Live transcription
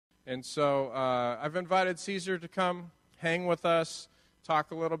And so I've invited Caesar to come hang with us,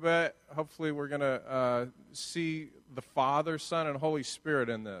 talk a little bit. Hopefully we're going to see the Father, Son, and Holy Spirit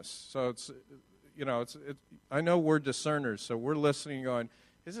in this. So it's, I know we're discerners, so we're listening and going,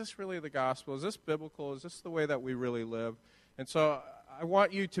 is this really the gospel? Is this biblical? Is this the way that we really live? And so I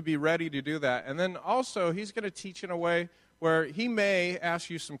want you to be ready to do that. And then also, he's going to teach in a way where he may ask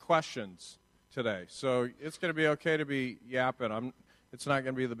you some questions today. So it's going to be okay to be yapping. It's not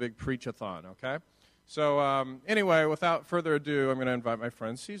going to be the big preach-a-thon, okay? So anyway, without further ado, I'm going to invite my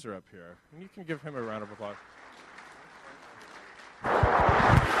friend Caesar up here. And you can give him a round of applause.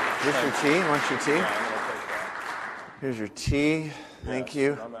 Here's your tea. Want your tea? Yeah, I'm going to take that. Here's your tea. Thank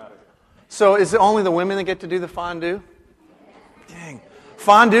you. I'm out of here. So is it only the women that get to do the fondue? Dang.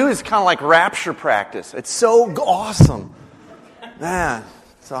 Fondue is kind of like rapture practice. It's so awesome. Man,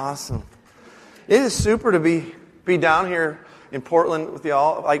 it's awesome. It is super to be down here in Portland with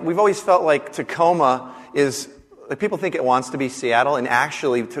y'all. Like, we've always felt like Tacoma is, like, people think it wants to be Seattle, and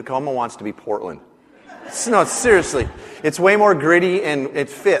actually Tacoma wants to be Portland. No, seriously. It's way more gritty and it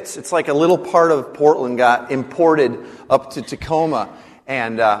fits. It's like a little part of Portland got imported up to Tacoma,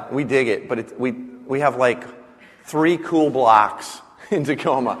 and we dig it. But we have like 3 cool blocks in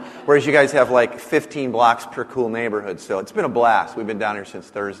Tacoma, whereas you guys have like 15 blocks per cool neighborhood. So it's been a blast. We've been down here since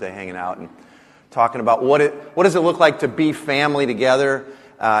Thursday hanging out and talking about what does it look like to be family together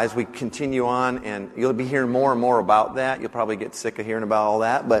as we continue on. And you'll be hearing more and more about that. You'll probably get sick of hearing about all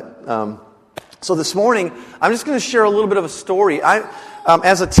that. But so this morning, I'm just going to share a little bit of a story.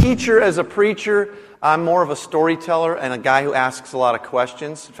 As a teacher, as a preacher, I'm more of a storyteller and a guy who asks a lot of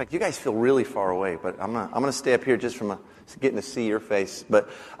questions. In fact, you guys feel really far away, but I'm going to stay up here just from getting to see your face. But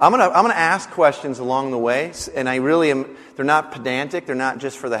I'm going to ask questions along the way, and I really am. They're not pedantic. They're not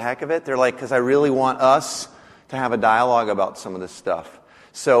just for the heck of it. They're like because I really want us to have a dialogue about some of this stuff.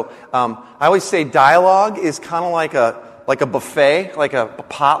 So I always say dialogue is kind of like a buffet, like a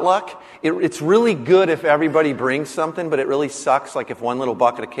potluck. It's really good if everybody brings something, but it really sucks like if one little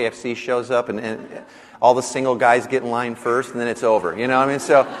bucket of KFC shows up and all the single guys get in line first, and then it's over. You know what I mean?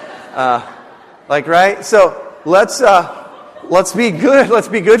 So, right? So let's be good. Let's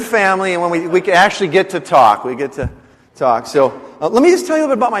be good family, and when we can actually get to talk, we get to talk. So let me just tell you a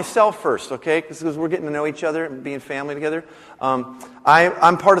little bit about myself first, okay? Because we're getting to know each other and being family together.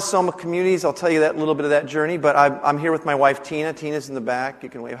 I'm part of Soma Communities. I'll tell you that little bit of that journey. But I'm here with my wife Tina. Tina's in the back. You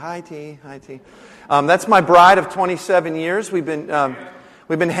can wave. Hi, T. Hi, T. That's my bride of 27 years. We've been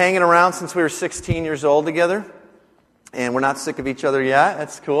hanging around since we were 16 years old together, and we're not sick of each other yet.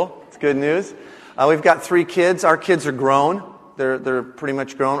 That's cool. It's good news. We've got 3 kids. Our kids are grown. They're pretty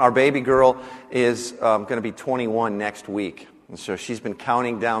much grown. Our baby girl is going to be 21 next week. And so she's been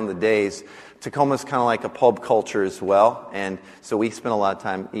counting down the days. Tacoma's kind of like a pub culture as well. And so we spend a lot of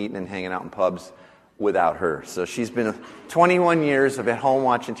time eating and hanging out in pubs without her. So she's been 21 years of at home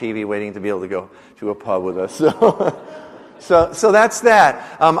watching TV, waiting to be able to go to a pub with us. So that's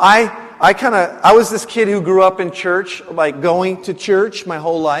that. I was this kid who grew up in church, like going to church my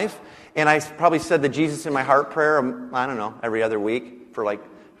whole life. And I probably said the Jesus in my heart prayer, I don't know, every other week for like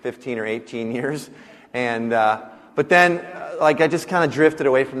 15 or 18 years. And but then, I just kind of drifted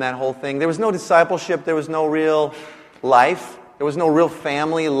away from that whole thing. There was no discipleship. There was no real life. There was no real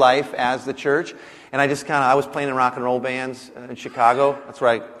family life as the church. And I was playing in rock and roll bands in Chicago. That's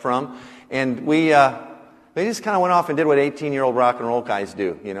where I'm from. And they just kind of went off and did what 18-year-old rock and roll guys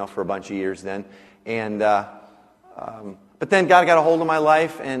do, for a bunch of years then. And but then God got a hold of my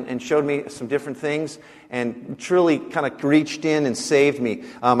life and showed me some different things and truly kind of reached in and saved me.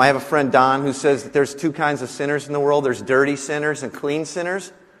 I have a friend, Don, who says that there's 2 kinds of sinners in the world. There's dirty sinners and clean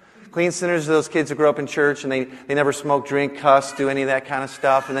sinners. Clean sinners are those kids who grew up in church and they never smoke, drink, cuss, do any of that kind of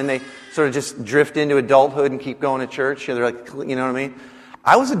stuff. And then they sort of just drift into adulthood and keep going to church. They're like, you know what I mean?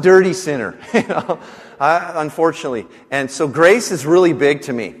 I was a dirty sinner, unfortunately. And so grace is really big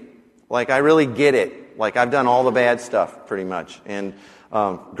to me. Like, I really get it. Like, I've done all the bad stuff, pretty much. And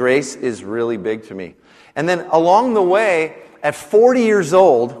grace is really big to me. And then along the way, at 40 years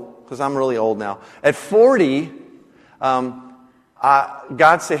old, because I'm really old now, at 40,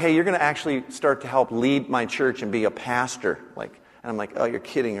 God said, hey, you're going to actually start to help lead my church and be a pastor. And I'm like, oh, you're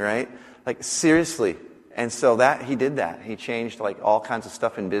kidding, right? Like, seriously. And so He did that. He changed all kinds of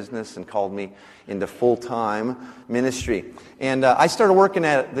stuff in business and called me into full-time ministry. And I started working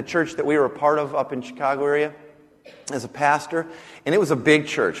at the church that we were a part of up in Chicago area as a pastor. And it was a big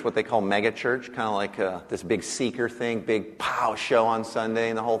church, what they call mega church, kind of like this big seeker thing, big pow show on Sunday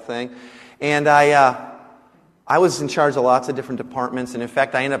and the whole thing. And I was in charge of lots of different departments, and in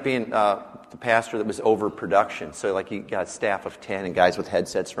fact, I ended up being the pastor that was over production. So like you got a staff of 10 and guys with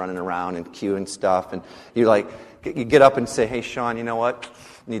headsets running around and queuing stuff, and you get up and say, hey, Sean, you know what?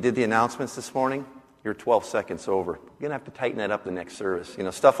 When you did the announcements this morning, you're 12 seconds over. You're going to have to tighten that up the next service.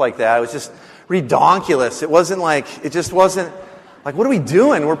 Stuff like that. It was just redonkulous. It just wasn't like, what are we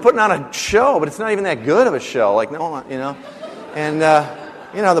doing? We're putting on a show, but it's not even that good of a show. Like, no, And,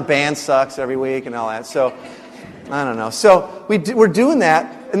 the band sucks every week and all that. So, I don't know. So, we're doing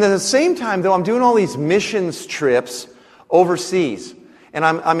that. And then at the same time, though, I'm doing all these missions trips overseas. And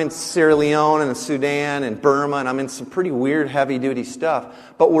I'm in Sierra Leone and Sudan and Burma, and I'm in some pretty weird, heavy-duty stuff.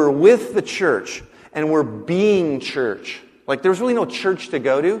 But we're with the church, and we're being church. Like, there's really no church to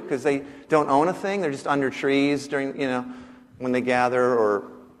go to because they don't own a thing. They're just under trees during, when they gather,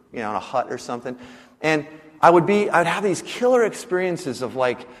 or, in a hut or something. And I'd have these killer experiences of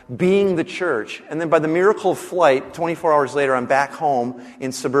like being the church. And then by the miracle of flight, 24 hours later, I'm back home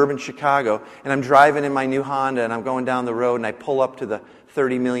in suburban Chicago, and I'm driving in my new Honda, and I'm going down the road, and I pull up to the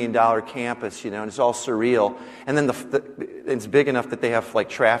 $30 million campus, and it's all surreal. And then it's big enough that they have like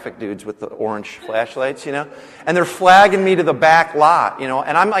traffic dudes with the orange flashlights, and they're flagging me to the back lot,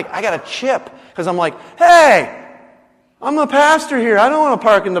 and I'm like, I got a chip, because I'm like, hey, I'm a pastor here. I don't want to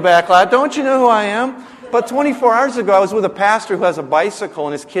park in the back lot. Don't you know who I am? But 24 hours ago, I was with a pastor who has a bicycle,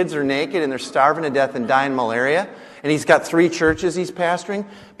 and his kids are naked, and they're starving to death and dying of malaria. And he's got 3 churches he's pastoring,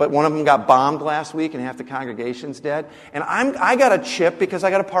 but one of them got bombed last week, and half the congregation's dead. And I got a chip because I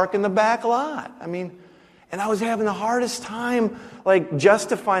got to park in the back lot. And I was having the hardest time, like,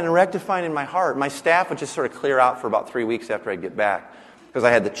 justifying and rectifying in my heart. My staff would just sort of clear out for about 3 weeks after I'd get back because I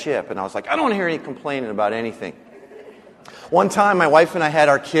had the chip. And I was like, I don't want to hear any complaining about anything. One time, my wife and I had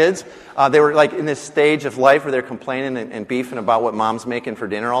our kids. They were like in this stage of life where they're complaining and beefing about what mom's making for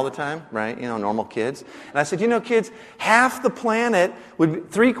dinner all the time, right? Normal kids. And I said, kids, half the planet,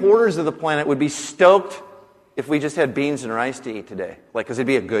 3/4 of the planet would be stoked if we just had beans and rice to eat today. Like, because it'd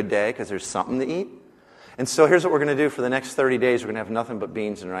be a good day because there's something to eat. And so here's what we're going to do for the next 30 days. We're going to have nothing but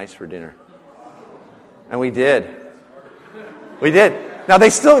beans and rice for dinner. And we did. We did. Now, they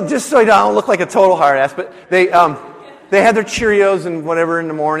still, just so I don't look like a total hard ass, but they had their Cheerios and whatever in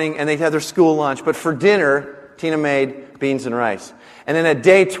the morning, and they had their school lunch. But for dinner, Tina made beans and rice. And then at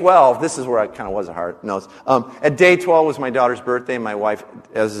day 12, this is where I kind of was a hard nose. At day 12 was my daughter's birthday, and my wife,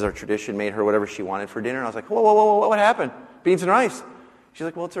 as is our tradition, made her whatever she wanted for dinner. And I was like, whoa, what happened? Beans and rice. She's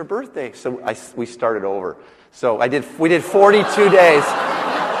like, well, it's her birthday. So we started over. So we did 42 days.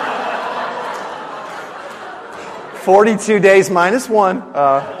 42 days minus 1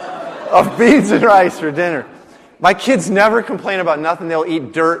 of beans and rice for dinner. My kids never complain about nothing. They'll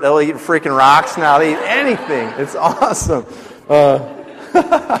eat dirt. They'll eat freaking rocks now. They eat anything. It's awesome.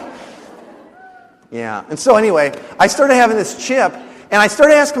 Yeah. And so anyway, I started having this chip, and I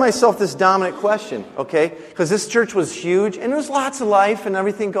started asking myself this dominant question, okay? Because this church was huge, and there was lots of life and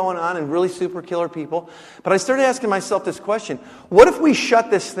everything going on and really super killer people. But I started asking myself this question: what if we shut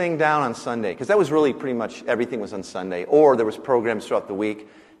this thing down on Sunday? Because that was really pretty much everything was on Sunday, or there was programs throughout the week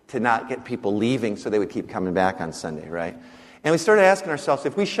to not get people leaving so they would keep coming back on Sunday, right? And we started asking ourselves,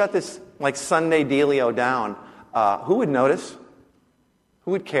 if we shut this like Sunday dealio down, who would notice?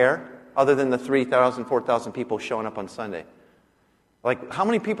 Who would care other than the 3,000, 4,000 people showing up on Sunday? Like, how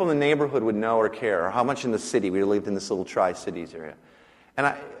many people in the neighborhood would know or care? Or how much in the city? We lived in this little Tri-Cities area.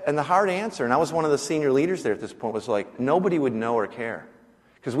 And the hard answer, and I was one of the senior leaders there at this point, was like, nobody would know or care.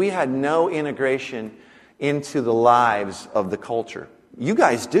 Because we had no integration into the lives of the culture. You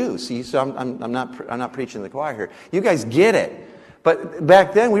guys do. See, so I'm not preaching to the choir here. You guys get it. But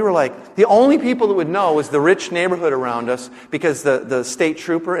back then we were like, the only people that would know was the rich neighborhood around us, because the state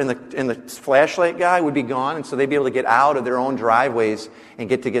trooper and the flashlight guy would be gone, and so they'd be able to get out of their own driveways and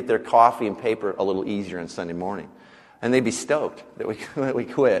get their coffee and paper a little easier on Sunday morning. And they'd be stoked that we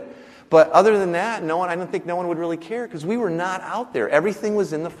quit. But other than that, I don't think no one would really care, because we were not out there. Everything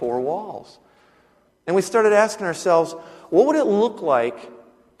was in the 4 walls. And we started asking ourselves, what would it look like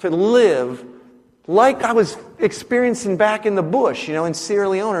to live like I was experiencing back in the bush, in Sierra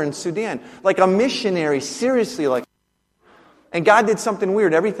Leone or in Sudan? Like a missionary, seriously. And God did something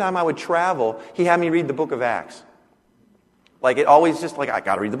weird. Every time I would travel, He had me read the book of Acts. Like, it always just like, I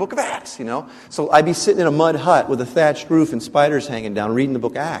got to read the book of Acts, So I'd be sitting in a mud hut with a thatched roof and spiders hanging down, reading the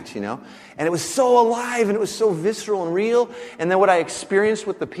book of Acts, And it was so alive, and it was so visceral and real. And then what I experienced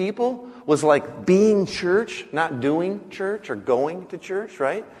with the people was like being church, not doing church or going to church,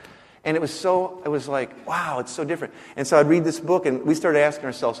 right? And it was like, wow, it's so different. And so I'd read this book, and we started asking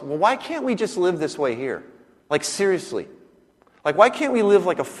ourselves, well, why can't we just live this way here? Like, seriously. Like, why can't we live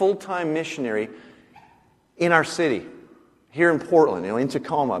like a full-time missionary in our city, here in Portland, in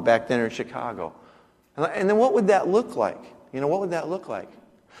Tacoma, back then in Chicago. And then what would that look like? What would that look like?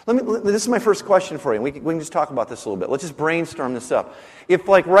 This is my first question for you. We can just talk about this a little bit. Let's just brainstorm this up. If,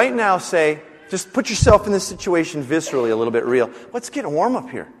 like, right now, say, just put yourself in this situation viscerally, a little bit real. Let's get warm up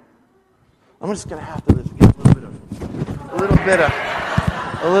here. I'm just going to have to get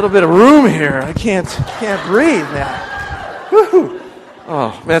a little bit of room here. I can't breathe now. Woo-hoo.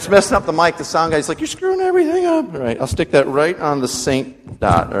 Oh, man, it's messing up the mic. The sound guy's like, you're screwing everything up. All right, I'll stick that right on the Saint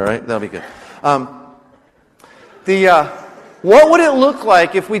dot. All right, that'll be good. What would it look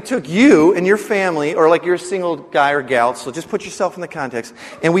like if we took you and your family, or like you're a single guy or gal, so just put yourself in the context,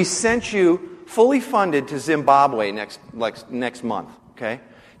 and we sent you fully funded to Zimbabwe next month, okay?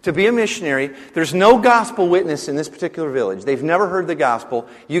 To be a missionary. There's no gospel witness in this particular village. They've never heard the gospel.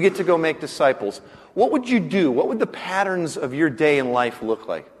 You get to go make disciples. What would you do? What would the patterns of your day in life look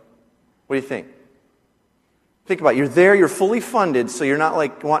like? What do you think? Think about it. You're there, you're fully funded, so you're not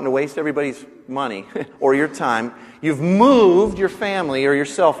like wanting to waste everybody's money or your time. You've moved your family or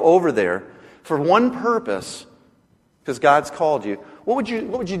yourself over there for one purpose, because God's called you. What would you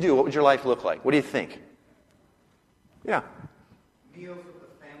do? What would your life look like? What do you think? Yeah. Meals with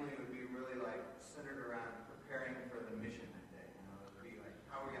the family would be really like centered around preparing for the mission that day. It would be like,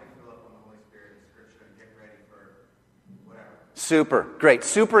 how are we going to fill up on the Holy Spirit and Scripture and get ready for whatever. Super. Great.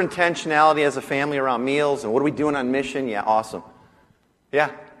 Super intentionality as a family around meals. And what are we doing on mission? Yeah, awesome. Yeah.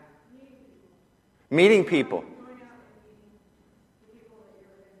 Meeting people.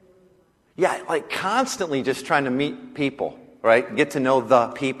 Yeah, like constantly just trying to meet people, right? Get to know the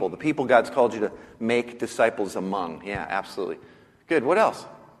people God's called you to make disciples among. Yeah, absolutely. Good. What else?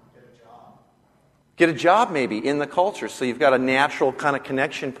 Get a job maybe in the culture, so you've got a natural kind of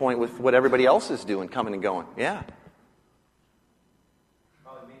connection point with what everybody else is doing, coming and going. Yeah.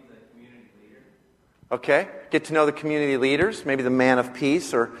 Probably meet the community leader. Okay. Get to know the community leaders, maybe the man of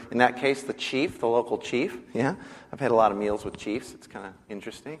peace, or in that case, the chief, the local chief. Yeah. I've had a lot of meals with chiefs. It's kind of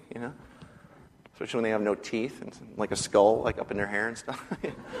interesting, Especially when they have no teeth and like a skull like up in their hair and stuff.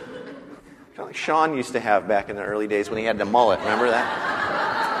 Kind of like Sean used to have back in the early days when he had the mullet. Remember that?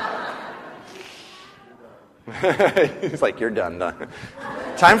 He's like, you're done.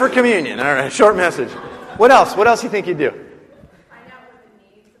 Time for communion. All right, short message. What else? What else do you think you'd do?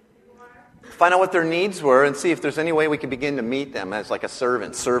 Find out what their needs were and see if there's any way we could begin to meet them as like a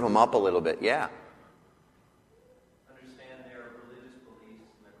servant. Serve them up a little bit. Yeah.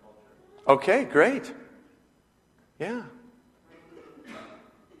 Okay, great. Yeah.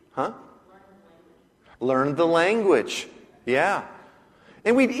 Huh? Learn the language. Yeah.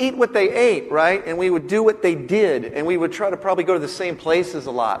 And we'd eat what they ate, right? And we would do what they did. And we would try to probably go to the same places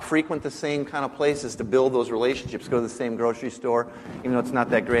a lot, frequent the same kind of places to build those relationships. Go to the same grocery store, even though it's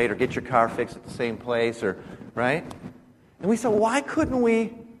not that great, or get your car fixed at the same place, or right? And we said, why couldn't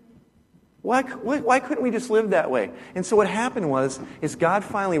we just live that way? And so what happened is God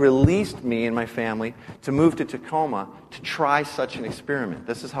finally released me and my family to move to Tacoma to try such an experiment.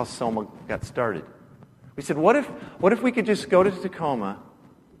 This is how Soma got started. We said, what if we could just go to Tacoma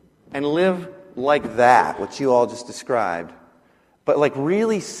and live like that, what you all just described, but like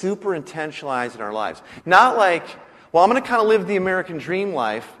really super intentionalized in our lives. Not like, well, I'm going to kind of live the American dream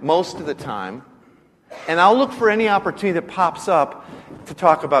life most of the time, and I'll look for any opportunity that pops up to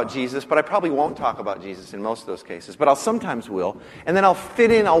talk about Jesus, but I probably won't talk about Jesus in most of those cases, but I'll sometimes will. And then I'll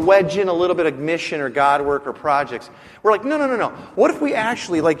wedge in a little bit of mission or God work or projects. We're like, no. What if we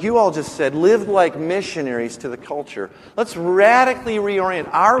actually, like you all just said, lived like missionaries to the culture? Let's radically reorient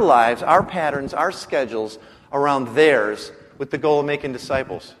our lives, our patterns, our schedules around theirs with the goal of making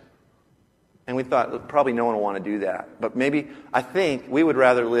disciples. And we thought, probably no one will want to do that. But I think we would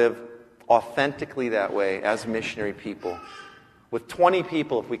rather live authentically that way as missionary people, with 20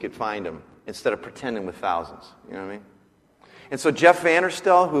 people if we could find them, instead of pretending with thousands. You know what I mean? And so Jeff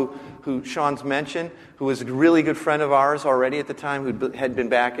Vanderstel, who Sean's mentioned, who was a really good friend of ours already at the time, who had been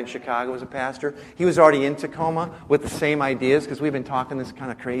back in Chicago as a pastor, he was already in Tacoma with the same ideas, because we've been talking this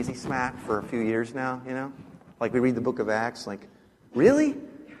kind of crazy smack for a few years now, Like we read the book of Acts, like, really?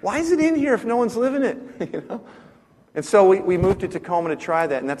 Why is it in here if no one's living it? And so we moved to Tacoma to try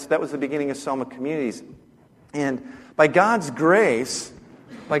that, and that was the beginning of Selma Communities. And by God's grace,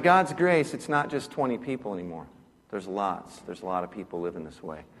 it's not just 20 people anymore. There's lots. There's a lot of people living this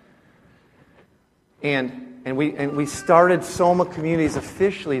way. And we started Soma Communities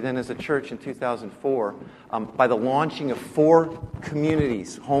officially then as a church in 2004 by the launching of 4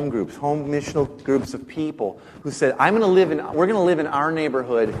 communities, home missional groups of people who said, we're going to live in our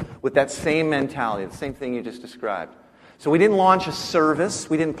neighborhood with that same mentality, the same thing you just described. So we didn't launch a service.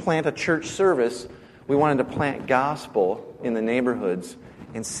 We didn't plant a church service. We wanted to plant gospel in the neighborhoods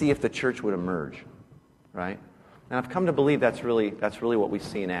and see if the church would emerge, right? And I've come to believe that's really what we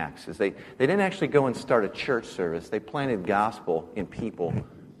see in Acts, is they didn't actually go and start a church service. They planted gospel in people,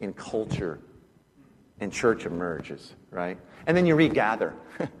 in culture, and church emerges, right? And then you regather,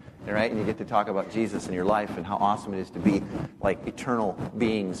 right? And you get to talk about Jesus in your life and how awesome it is to be like eternal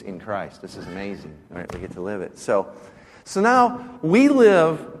beings in Christ. This is amazing, right? We get to live it. So now we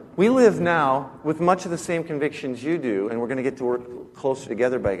live now with much of the same convictions you do, and we're going to get to work closer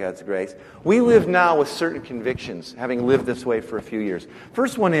together by God's grace. We live now with certain convictions, having lived this way for a few years.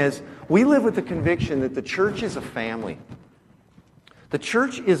 First one is, we live with the conviction that the church is a family. The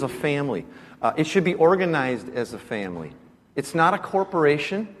church is a family. It should be organized as a family. It's not a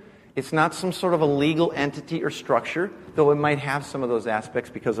corporation. It's not some sort of a legal entity or structure, though it might have some of those aspects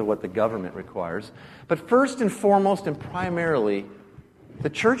because of what the government requires. But first and foremost and primarily, the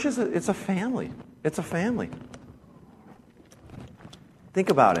church it's a family. It's a family. Think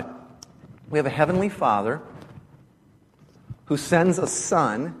about it. We have a heavenly Father who sends a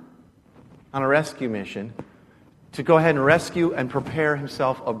son on a rescue mission to go ahead and rescue and prepare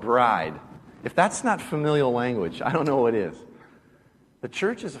himself a bride. If that's not familial language, I don't know what is. The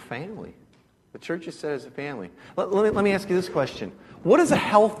church is a family. The church is set as a family. Let me ask you this question. What does a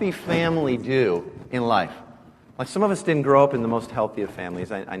healthy family do in life? Like, some of us didn't grow up in the most healthy of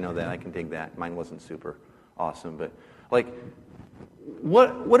families. I know that. I can dig that. Mine wasn't super awesome. But, like,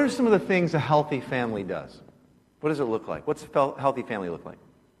 what are some of the things a healthy family does? What does it look like? What's a healthy family look like?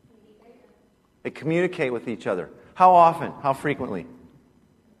 They communicate with each other. How often? How frequently?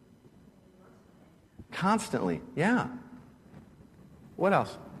 Constantly. Yeah. What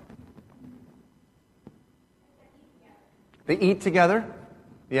else? They eat together.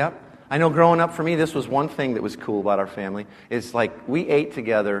 Yep. I know growing up for me, this was one thing that was cool about our family. Is like we ate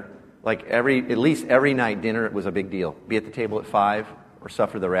together like at least every night. Dinner, it was a big deal. Be at the table at 5 or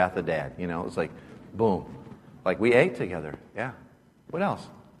suffer the wrath of Dad. You know, it was like, boom. Like we ate together. Yeah. What else?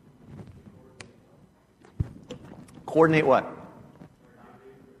 Coordinate what?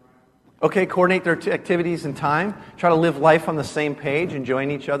 Okay, coordinate their activities and time. Try to live life on the same page, enjoying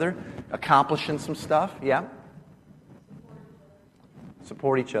each other, accomplishing some stuff. Yeah.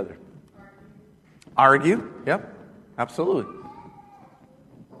 Support each other. Argue. Yep. Absolutely.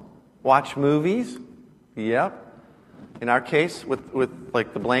 Watch movies. Yep. In our case, with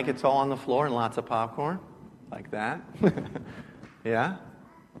like the blankets all on the floor and lots of popcorn. Like that. Yeah.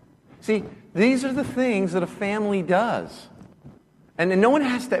 See, these are the things that a family does. And no one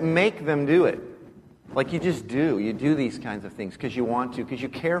has to make them do it. Like you just do. You do these kinds of things because you want to, because you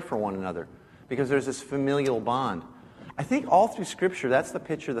care for one another, because there's this familial bond. I think all through Scripture, that's the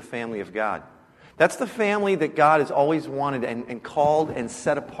picture of the family of God. That's the family that God has always wanted and called and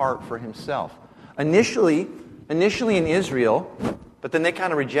set apart for Himself. Initially in Israel, but then they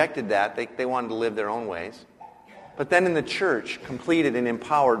kind of rejected that. They wanted to live their own ways. But then in the church, completed and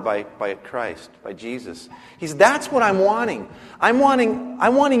empowered by Christ, by Jesus. He said, that's what I'm wanting. I'm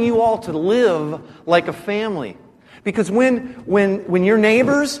wanting you all to live like a family. Because when your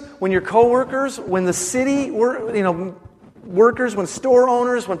neighbors, when your coworkers, when the city workers, when store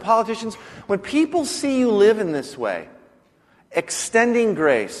owners, when politicians, when people see you live in this way, extending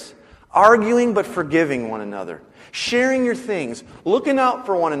grace, arguing but forgiving one another, sharing your things, looking out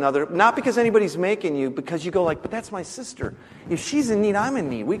for one another, not because anybody's making you, because you go like, but that's my sister. If she's in need, I'm in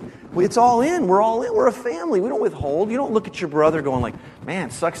need. It's all in. We're all in. We're a family. We don't withhold. You don't look at your brother going like,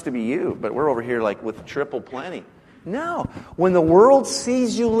 man, sucks to be you, but we're over here like with triple plenty. No. When the world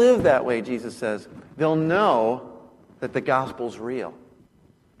sees you live that way, Jesus says, they'll know that the gospel's real.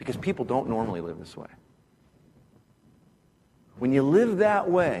 Because people don't normally live this way. When you live that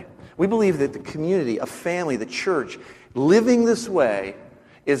way, we believe that the community, a family, the church, living this way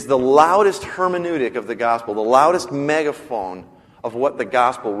is the loudest hermeneutic of the gospel, the loudest megaphone of what the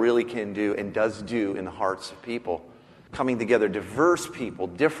gospel really can do and does do in the hearts of people. Coming together, diverse people,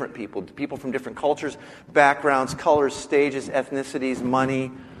 different people from different cultures, backgrounds, colors, stages, ethnicities, money,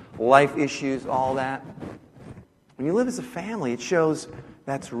 life issues, all that. When you live as a family, it shows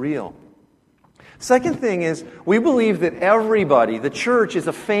that's real. Second thing is, we believe that everybody, the church, is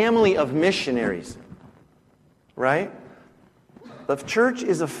a family of missionaries. Right? The church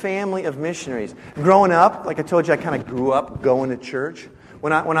is a family of missionaries. Growing up, like I told you, I kind of grew up going to church.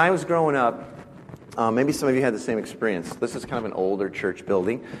 When I was growing up, maybe some of you had the same experience. This is kind of an older church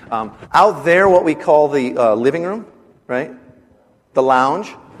building. Out there, what we call the living room, right? The lounge.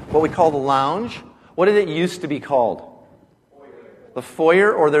 What we call the lounge. What did it used to be called? The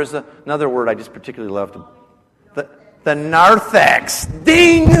foyer, or there's another word I just particularly loved. The narthex.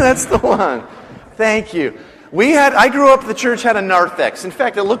 Ding! That's the one. Thank you. I grew up, the church had a narthex. In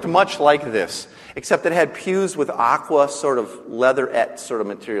fact, it looked much like this, except it had pews with aqua sort of leatherette sort of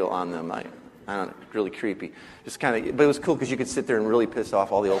material on them. I don't know, really creepy. Just kind of, but it was cool because you could sit there and really piss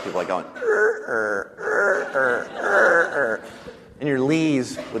off all the old people, like going, and your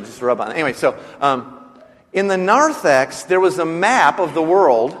leaves would just rub on. Anyway, so in the narthex, there was a map of the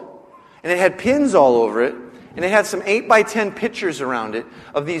world, and it had pins all over it, and it had some 8x10 pictures around it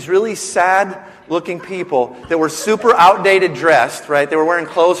of these really sad-looking people that were super outdated dressed, right? They were wearing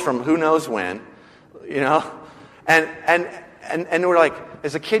clothes from who knows when, you know? And we're like,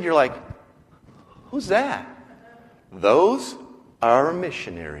 as a kid, you're like, who's that? Those are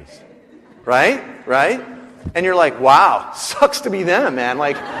missionaries, right? Right? And you're like, wow, sucks to be them, man.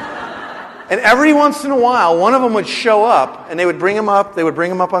 Like, and every once in a while, one of them would show up, and they would bring him up. They would bring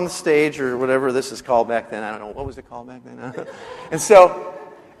him up on the stage, or whatever this is called back then. I don't know, what was it called back then?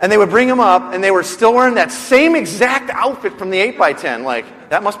 And they would bring him up, and they were still wearing that same exact outfit from the 8x10. Like,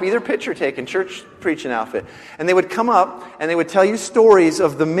 that must be their picture taken, church preaching outfit. And they would come up, and they would tell you stories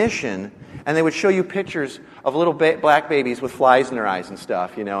of the mission, and they would show you pictures of little black babies with flies in their eyes and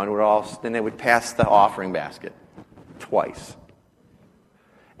stuff, you know, and then they would pass the offering basket twice.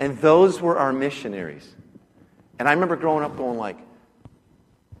 And those were our missionaries. And I remember growing up going like,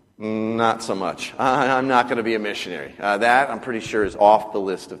 not so much. I'm not going to be a missionary. That, I'm pretty sure, is off the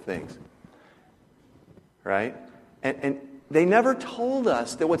list of things. Right? And they never told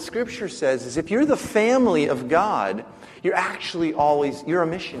us that what Scripture says is if you're the family of God, you're a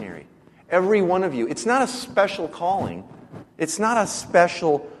missionary. Every one of you. It's not a special calling. It's not a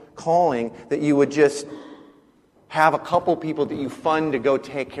special calling that you would just have a couple people that you fund to go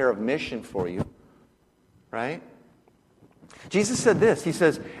take care of mission for you. Right? Jesus said this. He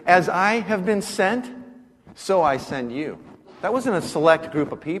says, as I have been sent, so I send you. That wasn't a select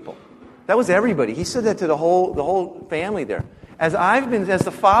group of people. That was everybody. He said that to the whole family there. As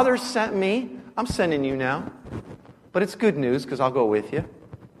the Father sent me, I'm sending you now. But it's good news because I'll go with you.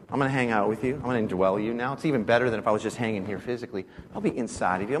 I'm going to hang out with you. I'm going to indwell you now. It's even better than if I was just hanging here physically. I'll be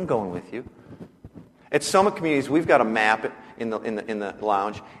inside of you. I'm going with you. At Summit Communities, we've got a map in the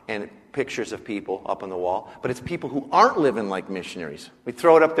lounge and pictures of people up on the wall. But it's people who aren't living like missionaries. We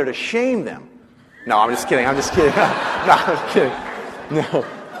throw it up there to shame them. No, I'm just kidding. No, I'm kidding. No.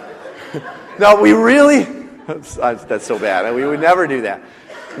 No, we really... That's so bad. We would never do that.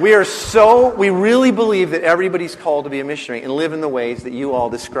 We really believe that everybody's called to be a missionary and live in the ways that you all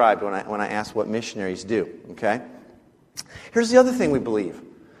described when I asked what missionaries do. Okay? Here's the other thing we believe.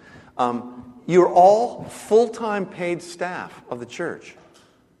 You're all full-time paid staff of the church.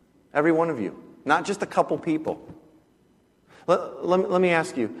 Every one of you. Not just a couple people. Let me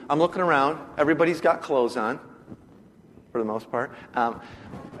ask you. I'm looking around. Everybody's got clothes on. For the most part.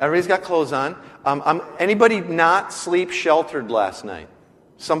 Everybody's got clothes on. Anybody not sleep sheltered last night?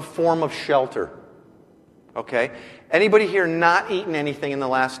 Some form of shelter. Okay? Anybody here not eaten anything in the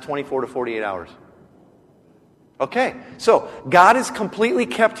last 24 to 48 hours? Okay. So, God has completely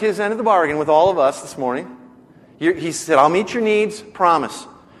kept His end of the bargain with all of us this morning. He said, I'll meet your needs, promise.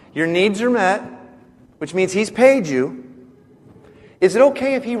 Your needs are met, which means He's paid you. Is it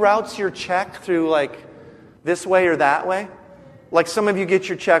okay if He routes your check through, like, this way or that way? Like some of you get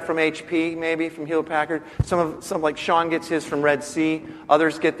your check from HP, maybe, from Hewlett-Packard. Some like Sean gets his from Red Sea.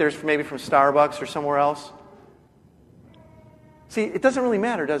 Others get theirs maybe from Starbucks or somewhere else. See, it doesn't really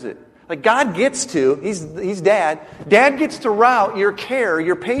matter, does it? Like God gets to, He's Dad. Dad gets to route your care,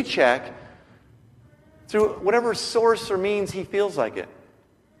 your paycheck, through whatever source or means He feels like it.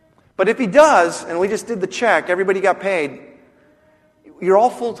 But if He does, and we just did the check, everybody got paid, you're all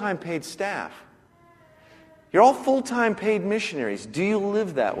full-time paid staff. You're all full-time paid missionaries. Do you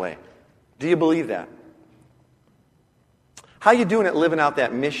live that way? Do you believe that? How are you doing at living out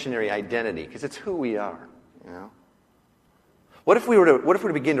that missionary identity? Because it's who we are. You know? What if we were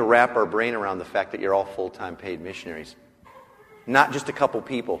to begin to wrap our brain around the fact that you're all full-time paid missionaries? Not just a couple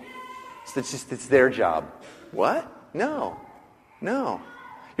people. It's their job. What? No.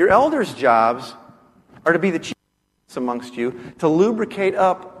 Your elders' jobs are to be the chief amongst you, to lubricate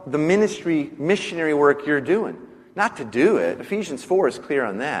up the missionary work you're doing. Not to do it. Ephesians 4 is clear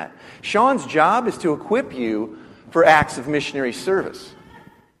on that. Sean's job is to equip you for acts of missionary service.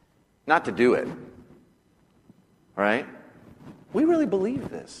 Not to do it. All right? We really believe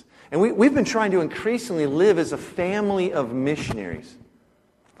this. And we've been trying to increasingly live as a family of missionaries.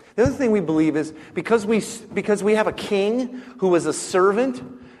 The other thing we believe is because we have a king who was a servant,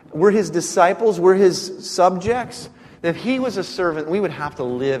 we're His disciples, we're His subjects, that if He was a servant, we would have to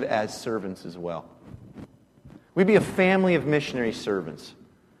live as servants as well. We'd be a family of missionary servants.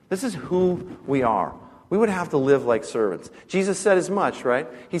 This is who we are. We would have to live like servants. Jesus said as much, right?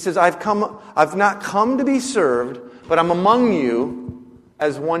 He says, I've not come to be served, but I'm among you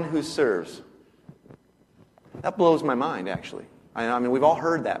as one who serves. That blows my mind, actually. I mean, we've all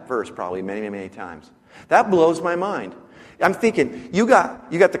heard that verse probably many, many, many times. That blows my mind. I'm thinking, you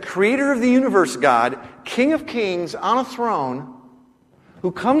got the creator of the universe, God, King of Kings, on a throne,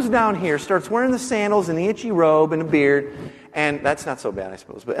 who comes down here, starts wearing the sandals and the itchy robe and a beard, and that's not so bad, I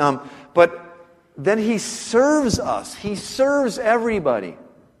suppose. But then he serves us. He serves everybody.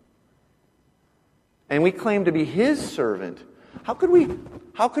 And we claim to be his servant. How could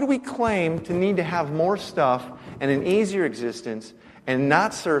we claim to need to have more stuff and an easier existence and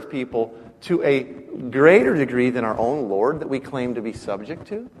not serve people to a greater degree than our own Lord that we claim to be subject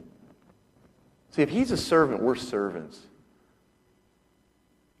to? See, if he's a servant, we're servants.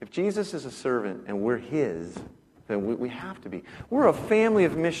 If Jesus is a servant and we're his, then we have to be. We're a family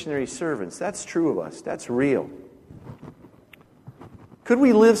of missionary servants. That's true of us. That's real. Could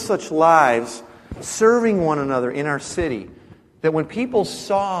we live such lives serving one another in our city that when people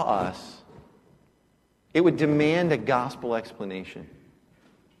saw us, it would demand a gospel explanation?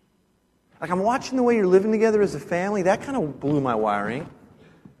 Like, I'm watching the way you're living together as a family. That kind of blew my wiring.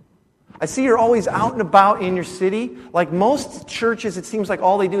 I see you're always out and about in your city. Like most churches, it seems like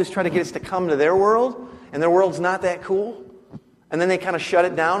all they do is try to get us to come to their world, and their world's not that cool. And then they kind of shut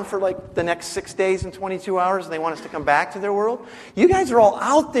it down for like the next 6 days and 22 hours, and they want us to come back to their world. You guys are all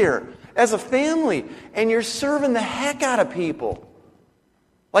out there as a family, and you're serving the heck out of people.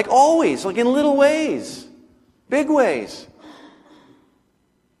 Like always, like in little ways, big ways.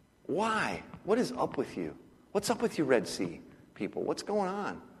 Why? What is up with you? What's up with you, Red Sea people? What's going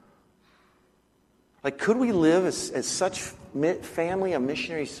on? Like, could we live as such family of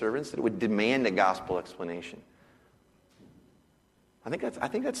missionary servants that it would demand a gospel explanation? I think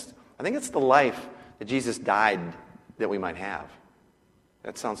that's the life that Jesus died that we might have.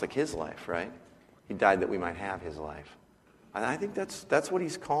 That sounds like his life, right? He died that we might have his life. And I think that's what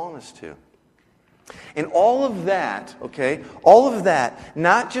he's calling us to. And all of that, okay, all of that,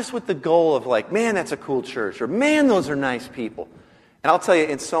 not just with the goal of like, man, that's a cool church, or man, those are nice people. And I'll tell you,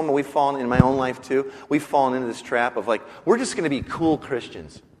 in Soma, we've fallen, in my own life too, we've fallen into this trap of like, we're just going to be cool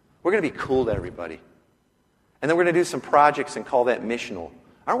Christians. We're going to be cool to everybody. And then we're going to do some projects and call that missional.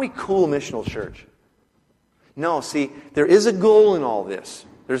 Aren't we cool missional church? No, see, there is a goal in all this.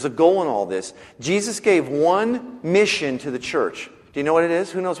 There's a goal in all this. Jesus gave one mission to the church. Do you know what it is?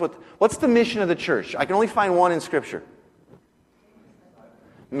 Who knows what's the mission of the church? I can only find one in Scripture.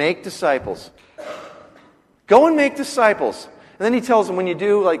 Make disciples. Go and make disciples. And then he tells them when you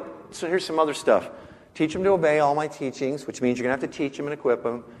do, like, so here's some other stuff. Teach them to obey all my teachings, which means you're going to have to teach them and equip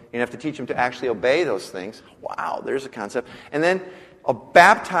them. You're going to have to teach them to actually obey those things. Wow, there's a concept. And then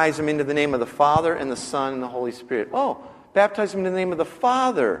baptize them into the name of the Father and the Son and the Holy Spirit. Oh, baptize them in the name of the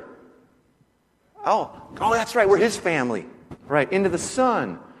Father. Oh, that's right, we're his family. Right, into the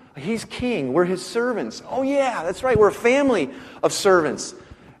Son. He's king. We're his servants. Oh, yeah, that's right. We're a family of servants.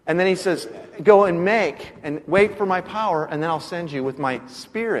 And then he says, go and make and wait for my power, and then I'll send you with my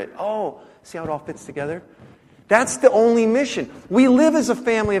Spirit. Oh, see how it all fits together? That's the only mission. We live as a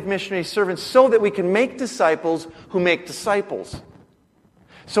family of missionary servants so that we can make disciples who make disciples.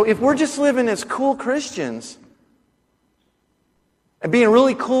 So if we're just living as cool Christians and being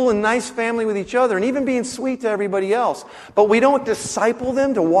really cool and nice family with each other and even being sweet to everybody else, but we don't disciple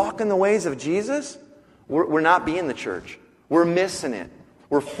them to walk in the ways of Jesus, we're not being the church. We're missing it.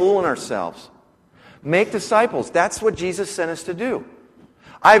 We're fooling ourselves. Make disciples. That's what Jesus sent us to do.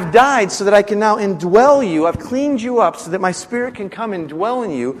 I've died so that I can now indwell you. I've cleaned you up so that my Spirit can come and dwell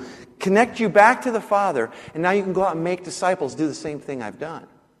in you, connect you back to the Father, and now you can go out and make disciples, do the same thing I've done.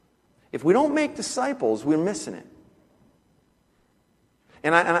 If we don't make disciples, we're missing it.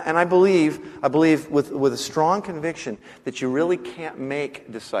 And I believe with a strong conviction that you really can't make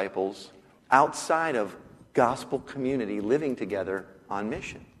disciples outside of gospel community living together on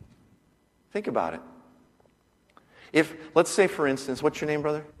mission. Think about it. If, let's say, for instance, what's your name,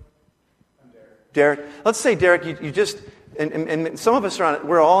 brother? I'm Derek. Derek. Let's say, Derek, you just, and some of us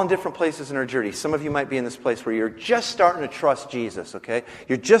we're all in different places in our journey. Some of you might be in this place where you're just starting to trust Jesus, okay?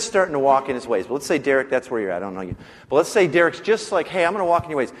 You're just starting to walk in his ways. But let's say, Derek, that's where you're at. I don't know you. But let's say Derek's just like, hey, I'm going to walk in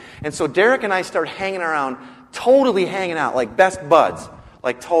your ways. And so Derek and I start hanging around, totally hanging out, like best buds,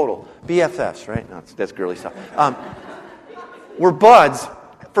 like total. BFFs, right? No, that's girly stuff. We're buds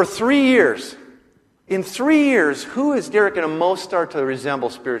for 3 years. In 3 years, who is Derek going to most start to resemble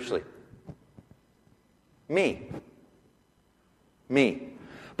spiritually? Me.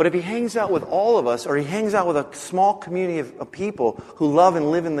 But if he hangs out with all of us, or he hangs out with a small community of people who love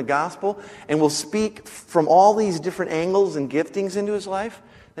and live in the gospel, and will speak from all these different angles and giftings into his life,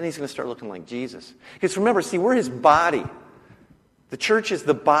 then he's going to start looking like Jesus. Because remember, see, we're his body. The church is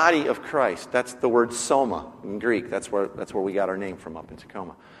the body of Christ. That's the word soma in Greek. That's where we got our name from up in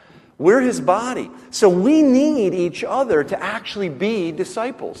Tacoma. We're his body. So we need each other to actually be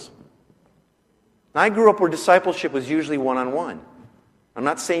disciples. Now, I grew up where discipleship was usually one-on-one. I'm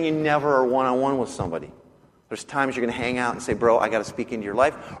not saying you never are one-on-one with somebody. There's times you're going to hang out and say, bro, I got to speak into your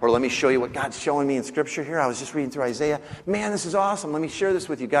life. Or let me show you what God's showing me in Scripture here. I was just reading through Isaiah. Man, this is awesome. Let me share this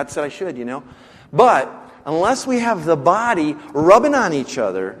with you. God said I should, you know. But unless we have the body rubbing on each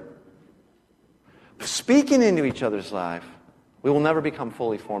other, speaking into each other's life, we will never become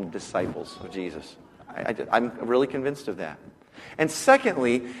fully formed disciples of Jesus. I'm really convinced of that. And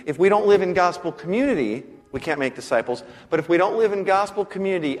secondly, if we don't live in gospel community, we can't make disciples. But if we don't live in gospel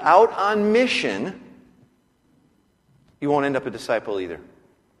community out on mission, you won't end up a disciple either.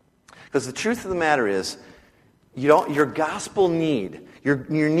 Because the truth of the matter is, your gospel need, your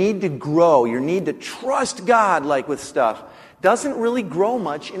need to grow, your need to trust God like with stuff, doesn't really grow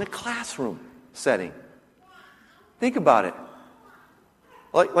much in a classroom setting. Think about it.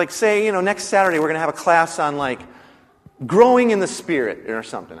 Like say, next Saturday we're going to have a class on growing in the Spirit or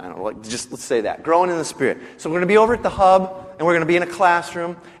something. I don't know, let's say that. Growing in the Spirit. So we're going to be over at the hub, and we're going to be in a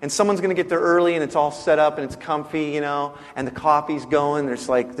classroom, and someone's going to get there early, and it's all set up, and it's comfy, and the coffee's going. There's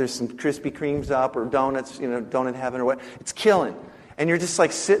some Krispy Kremes up, or donuts, donut heaven, or what. It's killing. And you're just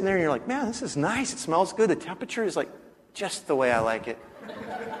sitting there, and you're like, man, this is nice. It smells good. The temperature is just the way I like it.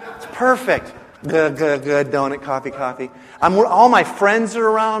 It's perfect. Good, donut, coffee. All my friends are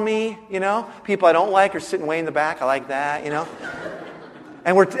around me, People I don't like are sitting way in the back. I like that,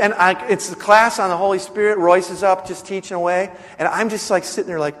 And it's the class on the Holy Spirit. Royce is up just teaching away. And I'm just sitting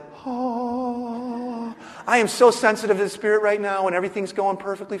there oh. I am so sensitive to the Spirit right now when everything's going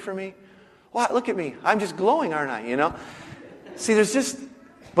perfectly for me. What? Look at me. I'm just glowing, aren't I, See,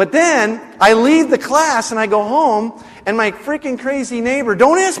 But then, I leave the class and I go home, and my freaking crazy neighbor,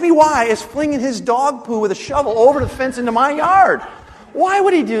 don't ask me why, is flinging his dog poo with a shovel over the fence into my yard. Why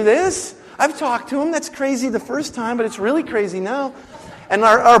would he do this? I've talked to him. That's crazy the first time, but it's really crazy now. And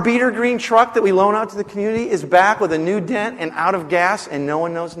our beater green truck that we loan out to the community is back with a new dent and out of gas, and no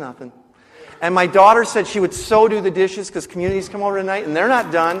one knows nothing. And my daughter said she would so do the dishes because communities come over tonight, and they're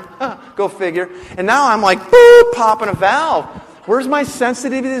not done. Go figure. And now I'm boop, popping a valve. Where's my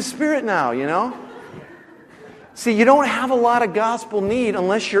sensitivity to the Spirit now, See, you don't have a lot of gospel need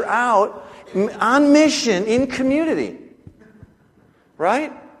unless you're out on mission in community.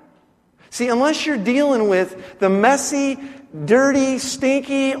 Right? See, unless you're dealing with the messy, dirty,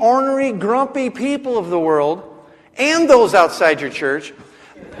 stinky, ornery, grumpy people of the world and those outside your church,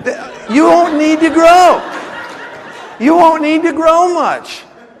 you won't need to grow. You won't need to grow much.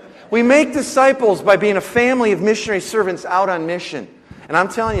 We make disciples by being a family of missionary servants out on mission. And I'm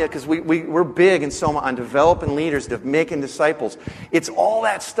telling you, because we're big in Soma on developing leaders, to making disciples. It's all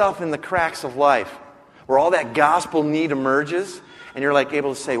that stuff in the cracks of life where all that gospel need emerges, and you're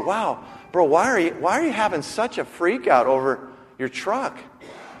able to say, wow, bro, why are you having such a freak out over your truck?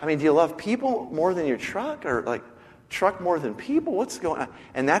 I mean, do you love people more than your truck, or truck more than people? What's going on?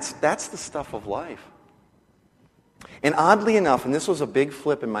 And that's the stuff of life. And oddly enough, and this was a big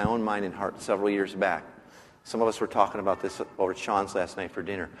flip in my own mind and heart several years back. Some of us were talking about this over at Sean's last night for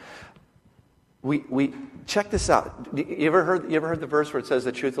dinner. We check this out. You ever heard the verse where it says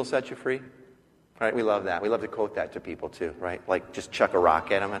the truth will set you free? Right? We love that. We love to quote that to people too, right? Just chuck a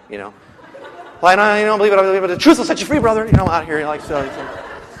rock at them, Well, I don't believe it. The truth will set you free, brother. Out here, so.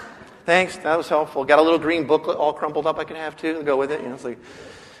 Thanks. That was helpful. Got a little green booklet all crumpled up I can have too to go with it.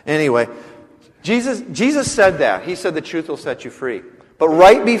 Anyway. Jesus said that. He said the truth will set you free. But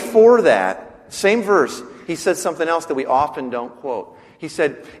right before that, same verse, he said something else that we often don't quote. He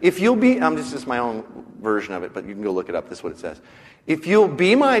said, if you'll be, this is my own version of it, but you can go look it up. This is what it says. If you'll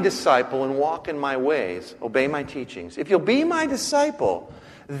be my disciple and walk in my ways, obey my teachings. If you'll be my disciple,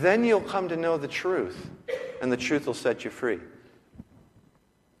 then you'll come to know the truth, and the truth will set you free.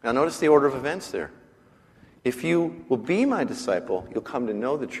 Now notice the order of events there. If you will be my disciple, you'll come to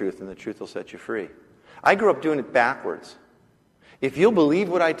know the truth, and the truth will set you free. I grew up doing it backwards. If you'll believe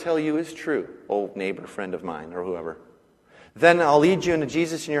what I tell you is true, old neighbor, friend of mine, or whoever, then I'll lead you into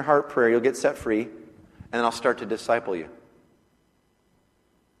Jesus in your heart prayer. You'll get set free, and then I'll start to disciple you.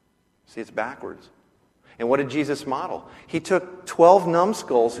 See, it's backwards. And what did Jesus model? He took 12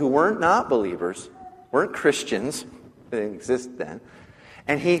 numbskulls who weren't not believers, weren't Christians, they didn't exist then,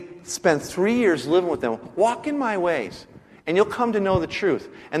 and he spent 3 years living with them. Walk in my ways. and you'll come to know the truth.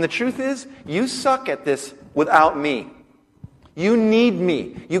 And the truth is, you suck at this without me. You need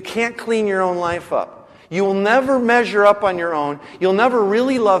me. You can't clean your own life up. You will never measure up on your own. You'll never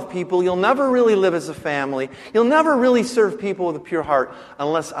really love people. You'll never really live as a family. You'll never really serve people with a pure heart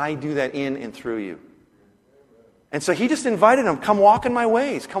unless I do that in and through you. And so he just invited him, come walk in my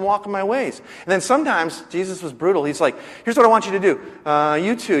ways. Come walk in my ways. And then sometimes, Jesus was brutal. He's like, here's what I want you to do.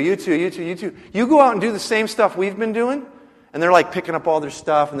 You two. You go out and do the same stuff we've been doing. And they're like picking up all their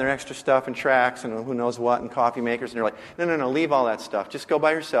stuff and their extra stuff and tracts and who knows what and coffee makers. And they're like, no, leave all that stuff. Just go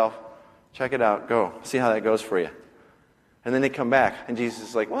by yourself. Check it out. Go. See how that goes for you. And then they come back. And Jesus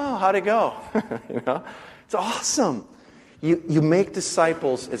is like, well, how'd it go? It's awesome. You make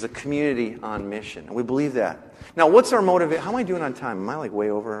disciples as a community on mission. And we believe that. Now, what's our motivation? How am I doing on time? Am I like way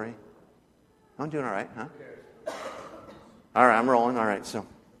over already? I'm doing all right, huh? All right, I'm rolling. All right, so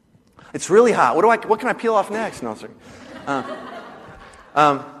it's really hot. What can I peel off next? No, sorry.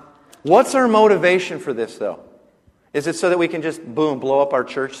 What's our motivation for this, though? Is it so that we can just, boom, blow up our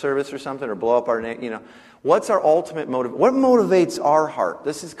church service or something, or blow up our, what's our ultimate motive? What motivates our heart?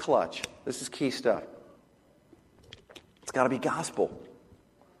 This is clutch. This is key stuff. It's got to be gospel.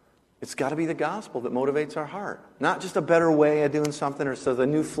 It's got to be the gospel that motivates our heart. Not just a better way of doing something, or so the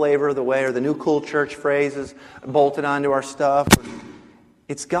new flavor of the way, or the new cool church phrases bolted onto our stuff.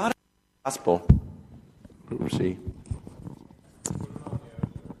 It's got to be the gospel. Oopsie.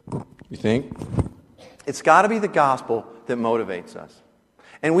 You think? It's got to be the gospel that motivates us.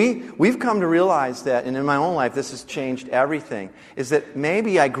 And we've come to realize that, and in my own life this has changed everything, is that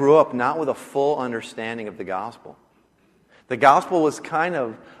maybe I grew up not with a full understanding of the gospel. The gospel was kind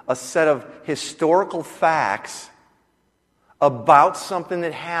of a set of historical facts about something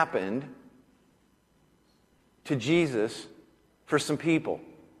that happened to Jesus for some people.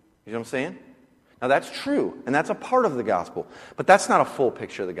 You know what I'm saying? Now that's true, and that's a part of the gospel, but that's not a full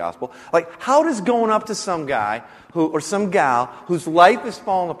picture of the gospel. Like, how does going up to some guy or some gal whose life is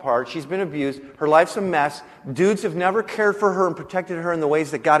falling apart, she's been abused, her life's a mess, dudes have never cared for her and protected her in the ways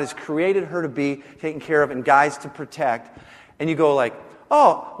that God has created her to be taken care of and guys to protect, and you go like,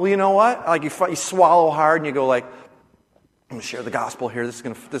 oh, well, you know what? Like you swallow hard and you go like, I'm going to share the gospel here. This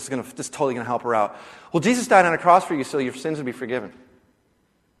is totally going to help her out. Well, Jesus died on a cross for you, so your sins would be forgiven.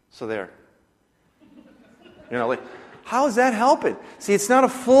 So there. Like, how is that helping? See, it's not a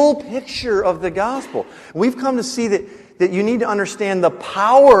full picture of the gospel. We've come to see that you need to understand the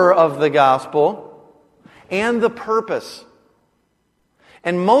power of the gospel and the purpose.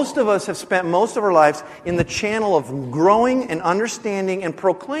 And most of us have spent most of our lives in the channel of growing and understanding and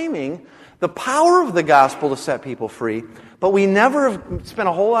proclaiming the power of the gospel to set people free, but we never have spent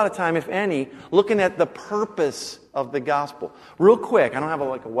a whole lot of time, if any, looking at the purpose of the gospel. Real quick, I don't have a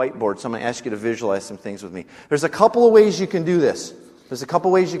whiteboard, so I'm going to ask you to visualize some things with me. There's a couple of ways you can do this.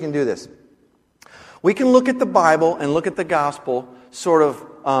 We can look at the Bible and look at the gospel sort of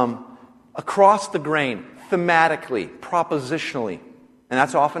across the grain, thematically, propositionally. And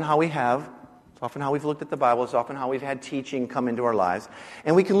that's often how we have. It's often how we've looked at the Bible. It's often how we've had teaching come into our lives.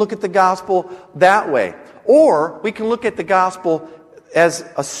 And we can look at the gospel that way. Or we can look at the gospel as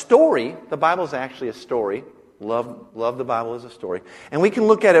a story. The Bible is actually a story. Love the Bible as a story. And we can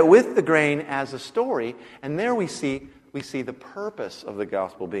look at it with the grain as a story. And there we see the purpose of the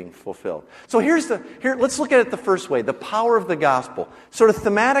gospel being fulfilled. So let's look at it the first way, the power of the gospel. Sort of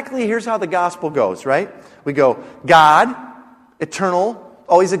thematically, here's how the gospel goes, right? We go, God, eternal,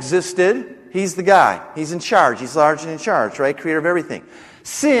 always existed. He's the guy. He's in charge. He's large and in charge, right? Creator of everything.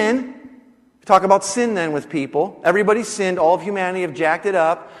 Sin. We talk about sin then with people. Everybody sinned. All of humanity have jacked it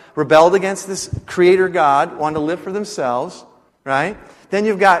up, rebelled against this creator God, wanted to live for themselves, right? Then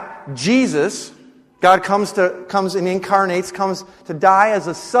you've got Jesus. God comes and incarnates, comes to die as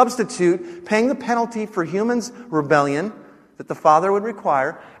a substitute, paying the penalty for humans' rebellion that the Father would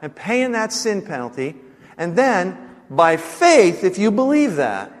require, and paying that sin penalty. And then, by faith, if you believe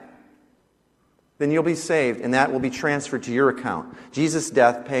that, then you'll be saved, and that will be transferred to your account. Jesus'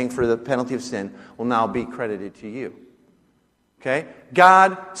 death, paying for the penalty of sin, will now be credited to you. Okay?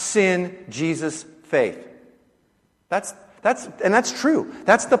 God, sin, Jesus, faith. That's true.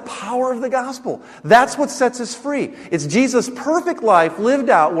 That's the power of the gospel. That's what sets us free. It's Jesus' perfect life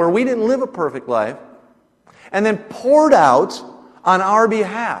lived out where we didn't live a perfect life, and then poured out on our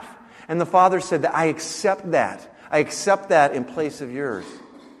behalf. And the Father said that I accept that. I accept that in place of yours.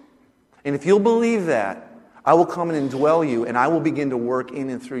 And if you'll believe that, I will come and indwell you, and I will begin to work in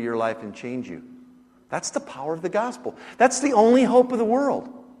and through your life and change you. That's the power of the gospel. That's the only hope of the world.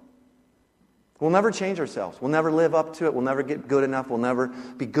 We'll never change ourselves. We'll never live up to it. We'll never get good enough. We'll never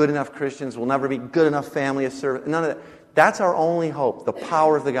be good enough Christians. We'll never be good enough family of service. None of that. That's our only hope, the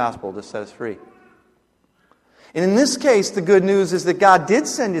power of the gospel to set us free. And in this case, the good news is that God did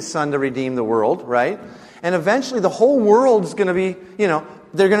send His Son to redeem the world, right? And eventually the whole world is going to be,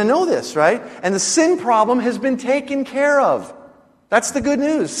 they're going to know this, right? And the sin problem has been taken care of. That's the good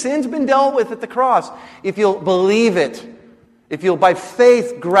news. Sin's been dealt with at the cross. If you'll believe it, if you'll by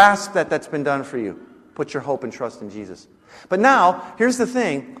faith grasp that that's been done for you, put your hope and trust in Jesus. But now, here's the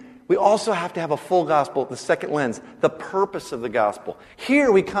thing. We also have to have a full gospel, the second lens, the purpose of the gospel.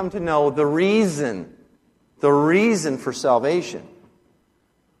 Here we come to know the reason for salvation.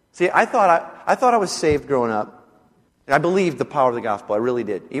 See, I thought I was saved growing up. I believed the power of the gospel. I really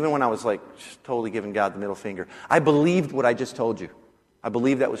did. Even when I was just totally giving God the middle finger. I believed what I just told you. I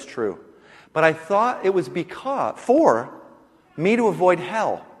believed that was true. But I thought it was for me to avoid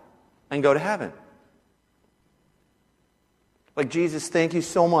hell and go to heaven. Like, Jesus, thank you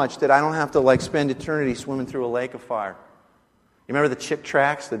so much that I don't have to spend eternity swimming through a lake of fire. You remember the Chick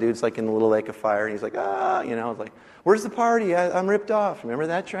tracts? The dude's in the little lake of fire, and he's like, it's like, where's the party? I'm ripped off. Remember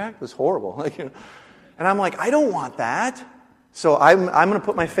that tract? It was horrible. And I'm like, I don't want that. So I'm going to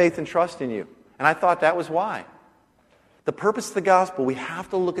put my faith and trust in you. And I thought that was why. The purpose of the gospel, we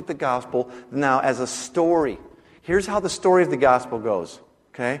have to look at the gospel now as a story. Here's how the story of the gospel goes.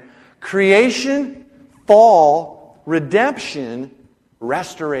 Okay? Creation, fall, redemption,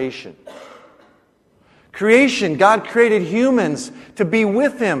 restoration. Creation, God created humans to be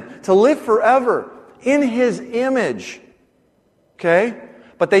with Him, to live forever in His image. Okay?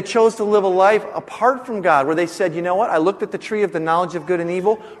 But they chose to live a life apart from God, where they said, you know what? I looked at the tree of the knowledge of good and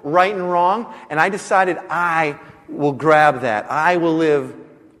evil, right and wrong, and I decided I will grab that. I will live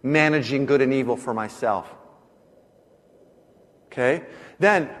managing good and evil for myself. Okay?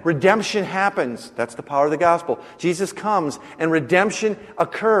 Then redemption happens. That's the power of the gospel. Jesus comes and redemption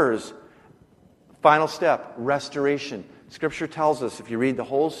occurs. Final step, restoration. Scripture tells us, if you read the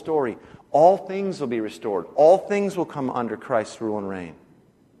whole story, all things will be restored. All things will come under Christ's rule and reign.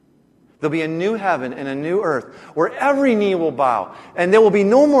 There'll be a new heaven and a new earth where every knee will bow. And there will be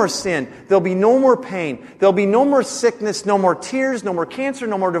no more sin. There'll be no more pain. There'll be no more sickness, no more tears, no more cancer,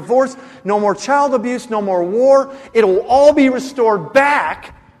 no more divorce, no more child abuse, no more war. It will all be restored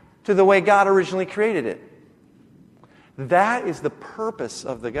back to the way God originally created it. That is the purpose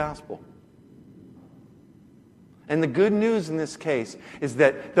of the gospel. And the good news in this case is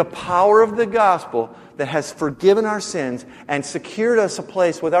that the power of the gospel that has forgiven our sins and secured us a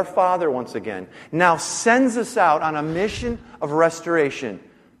place with our Father once again now sends us out on a mission of restoration.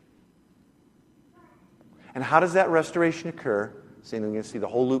 And how does that restoration occur? So you're going to see the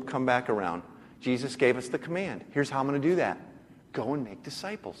whole loop come back around. Jesus gave us the command. Here's how I'm going to do that. Go and make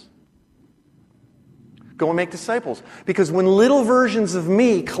disciples. Go and make disciples. Because when little versions of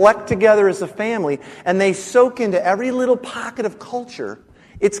me collect together as a family and they soak into every little pocket of culture,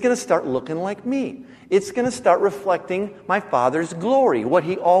 it's going to start looking like me. It's going to start reflecting my Father's glory, what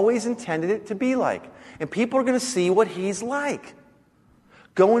He always intended it to be like. And people are going to see what He's like.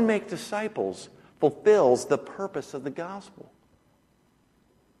 Go and make disciples fulfills the purpose of the gospel.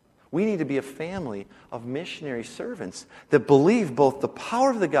 We need to be a family of missionary servants that believe both the power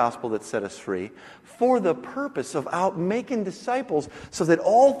of the gospel that set us free for the purpose of out making disciples so that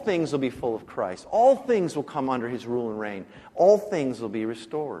all things will be full of Christ. All things will come under His rule and reign. All things will be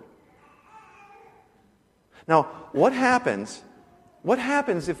restored. Now, what happens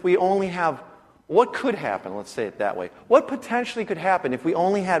if we only have, what could happen, let's say it that way. What potentially could happen if we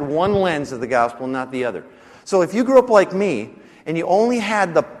only had one lens of the gospel and not the other? So if you grew up like me, and you only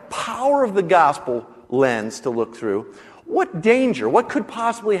had the power of the gospel lens to look through, what danger, what could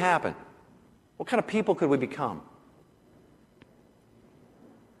possibly happen? What kind of people could we become?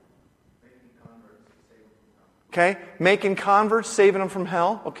 Okay, making converts, saving them from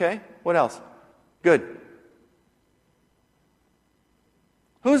hell. Okay, what else? Good.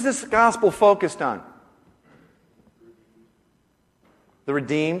 Who's this gospel focused on? The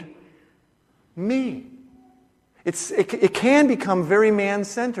redeemed? Me. It can become very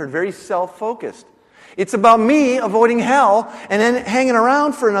man-centered, very self-focused. It's about me avoiding hell and then hanging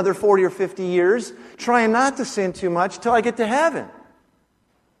around for another 40 or 50 years, trying not to sin too much till I get to heaven.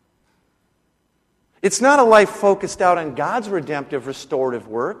 It's not a life focused out on God's redemptive, restorative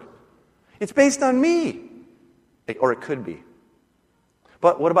work. It's based on me. Or it could be.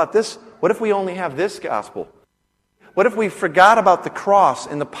 But what about this? What if we only have this gospel? What if we forgot about the cross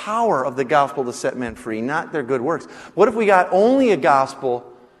and the power of the gospel to set men free, not their good works? What if we got only a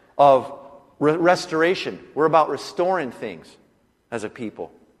gospel of restoration? We're about restoring things as a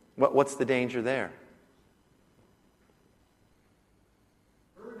people. What's the danger there?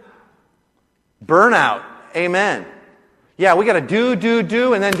 Burnout. Amen. Yeah, we got to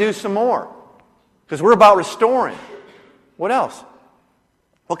do, and then do some more. Because we're about restoring. What else?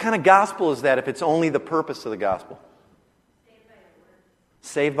 What kind of gospel is that if it's only the purpose of the gospel?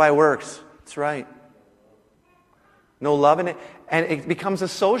 Saved by works. That's right. No love in it. And it becomes a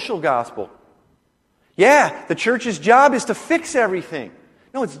social gospel. Yeah, the church's job is to fix everything.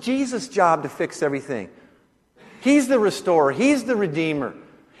 No, it's Jesus' job to fix everything. He's the restorer. He's the redeemer.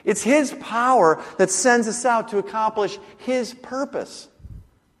 It's His power that sends us out to accomplish His purpose.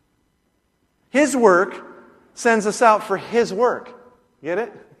 His work sends us out for His work. Get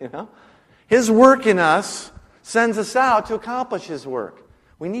it? You know? His work in us sends us out to accomplish His work.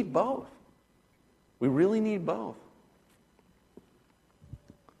 We need both. We really need both.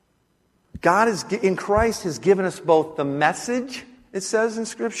 God in Christ has given us both the message, it says in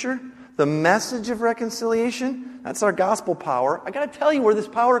Scripture, the message of reconciliation. That's our gospel power. I got to tell you where this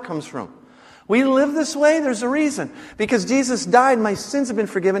power comes from. We live this way, there's a reason. Because Jesus died, my sins have been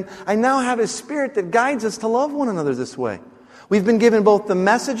forgiven. I now have His Spirit that guides us to love one another this way. We've been given both the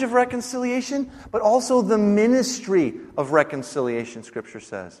message of reconciliation, but also the ministry of reconciliation, Scripture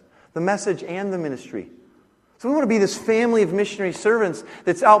says. The message and the ministry. So we want to be this family of missionary servants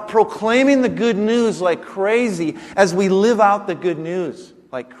that's out proclaiming the good news like crazy as we live out the good news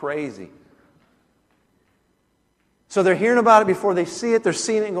like crazy. So they're hearing about it before they see it. They're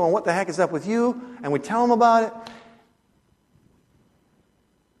seeing it and going, what the heck is up with you? And we tell them about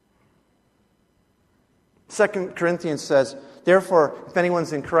it. 2 Corinthians says, therefore, if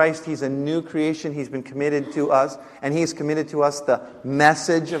anyone's in Christ, he's a new creation. He's been committed to us, and He's committed to us the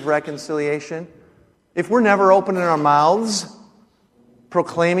message of reconciliation. If we're never opening our mouths,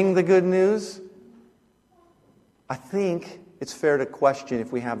 proclaiming the good news, I think it's fair to question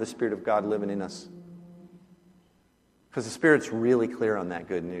if we have the Spirit of God living in us. Because the Spirit's really clear on that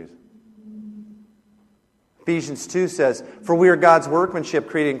good news. Ephesians 2 says, for we are God's workmanship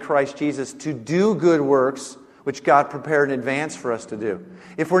created in Christ Jesus to do good works, which God prepared in advance for us to do.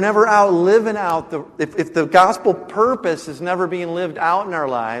 If we're never out living out, if the gospel purpose is never being lived out in our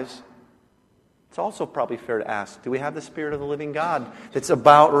lives, it's also probably fair to ask, do we have the Spirit of the living God that's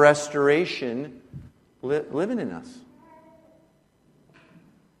about restoration living in us?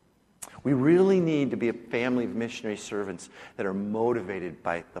 We really need to be a family of missionary servants that are motivated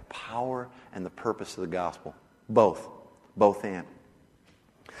by the power and the purpose of the gospel. Both and.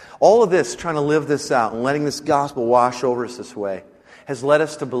 All of this, trying to live this out and letting this gospel wash over us this way, has led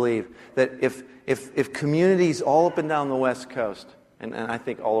us to believe that if communities all up and down the West Coast, and I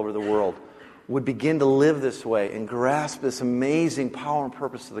think all over the world, would begin to live this way and grasp this amazing power and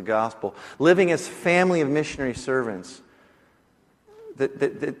purpose of the gospel, living as family of missionary servants,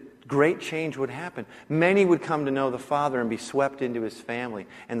 that great change would happen. Many would come to know the Father and be swept into His family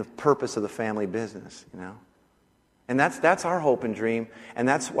and the purpose of the family business, you know. And that's our hope and dream, and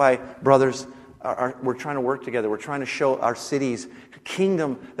that's why, brothers, we're trying to work together. We're trying to show our cities a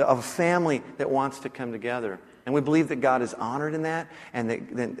kingdom of a family that wants to come together. And we believe that God is honored in that, and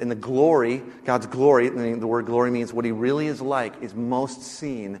the glory, God's glory, the word glory means what He really is like, is most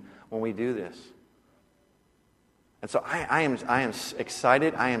seen when we do this. And so I am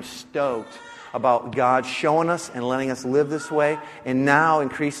excited, I am stoked about God showing us and letting us live this way, and now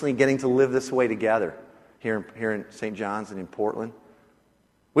increasingly getting to live this way together here in St. John's and in Portland.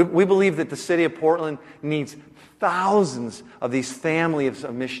 We believe that the city of Portland needs thousands of these families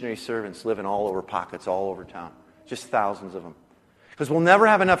of missionary servants living all over pockets, all over town. Just thousands of them. Because we'll never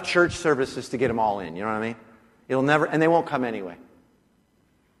have enough church services to get them all in, you know what I mean? It'll never, and they won't come anyway.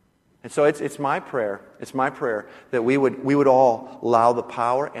 And so it's my prayer that we would all allow the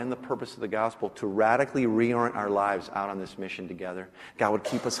power and the purpose of the gospel to radically reorient our lives out on this mission together. God would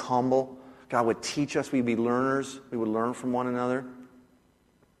keep us humble. God would teach us. We'd be learners. We would learn from one another.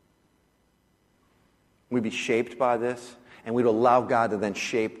 We'd be shaped by this, and we'd allow God to then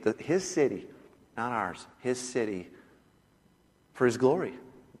shape His city, not ours, His city, for His glory.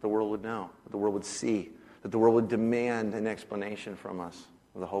 That the world would know, that the world would see, that the world would demand an explanation from us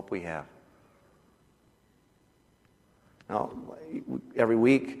of the hope we have. Now, every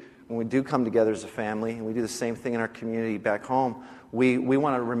week, when we do come together as a family, and we do the same thing in our community back home, we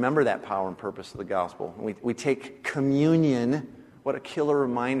want to remember that power and purpose of the gospel. We take communion. What a killer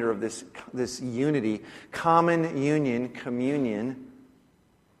reminder of this unity, common union, communion,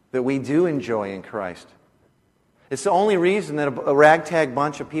 that we do enjoy in Christ. It's the only reason that a ragtag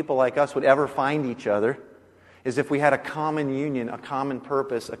bunch of people like us would ever find each other, is if we had a common union, a common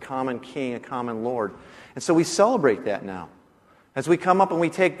purpose, a common King, a common Lord. And so we celebrate that now. As we come up and we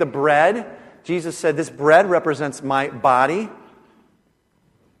take the bread, Jesus said, this bread represents my body.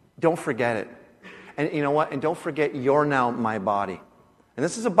 Don't forget it. And you know what? And don't forget, you're now my body. And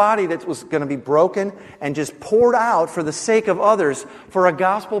this is a body that was going to be broken and just poured out for the sake of others for a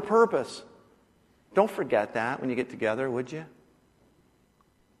gospel purpose. Don't forget that when you get together, would you?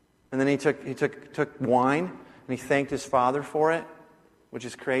 And then he took wine and he thanked his Father for it, which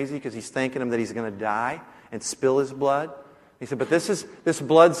is crazy because he's thanking him that he's going to die and spill his blood. He said, but this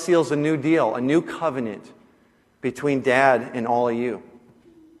blood seals a new deal, a new covenant between Dad and all of you.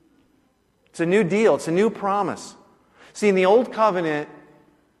 It's a new deal. It's a new promise. See, in the old covenant,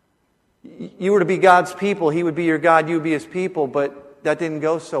 you were to be God's people. He would be your God. You would be His people. But that didn't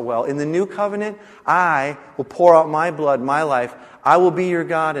go so well. In the new covenant, I will pour out my blood, my life. I will be your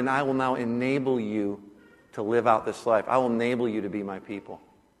God, and I will now enable you to live out this life. I will enable you to be my people.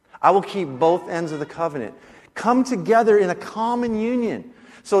 I will keep both ends of the covenant. Come together in a common union.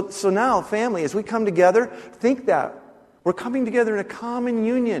 So now, family, as we come together, think that. We're coming together in a common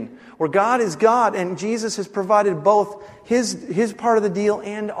union where God is God and Jesus has provided both His part of the deal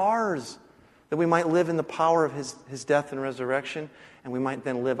and ours, that we might live in the power of His death and resurrection, and we might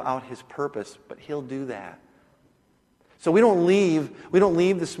then live out His purpose. But He'll do that. So we don't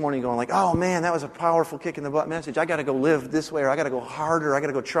leave this morning going like, oh man, that was a powerful kick in the butt message. I got to go live this way, or I got to go harder, I got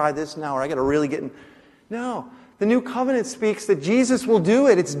to go try this now, or I got to really get in. No. The new covenant speaks that Jesus will do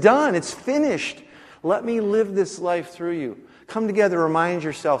it. It's done. It's finished. Let me live this life through you. Come together, remind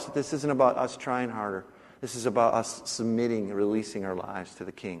yourselves that this isn't about us trying harder. This is about us submitting and releasing our lives to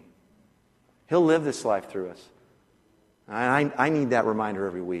the King. He'll live this life through us. I need that reminder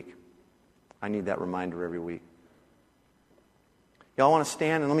every week. I need that reminder every week. Y'all want to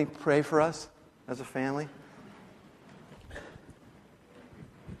stand and let me pray for us as a family?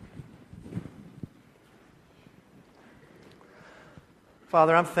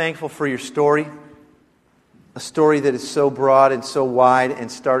 Father, I'm thankful for your story. A story that is so broad and so wide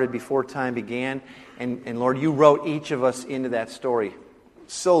and started before time began. And Lord, you wrote each of us into that story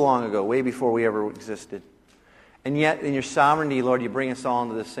so long ago, way before we ever existed. And yet, in your sovereignty, Lord, you bring us all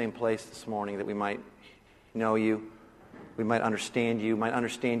into the same place this morning that we might know you, we might understand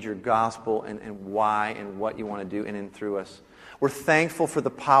your gospel and why and what you want to do in and through us. We're thankful for the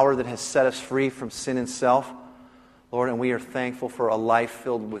power that has set us free from sin and self, Lord, and we are thankful for a life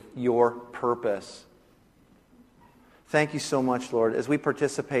filled with your purpose. Thank you so much, Lord. As we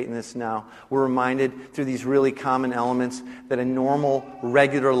participate in this now, we're reminded through these really common elements that a normal,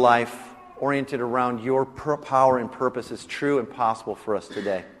 regular life oriented around your power and purpose is true and possible for us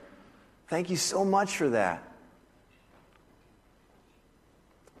today. Thank you so much for that.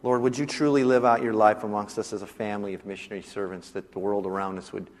 Lord, would you truly live out your life amongst us as a family of missionary servants, that the world around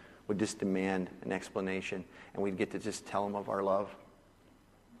us would just demand an explanation, and we'd get to just tell them of our love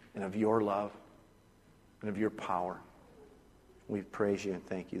and of your love and of your power. We praise you and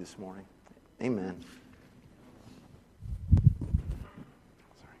thank you this morning. Amen.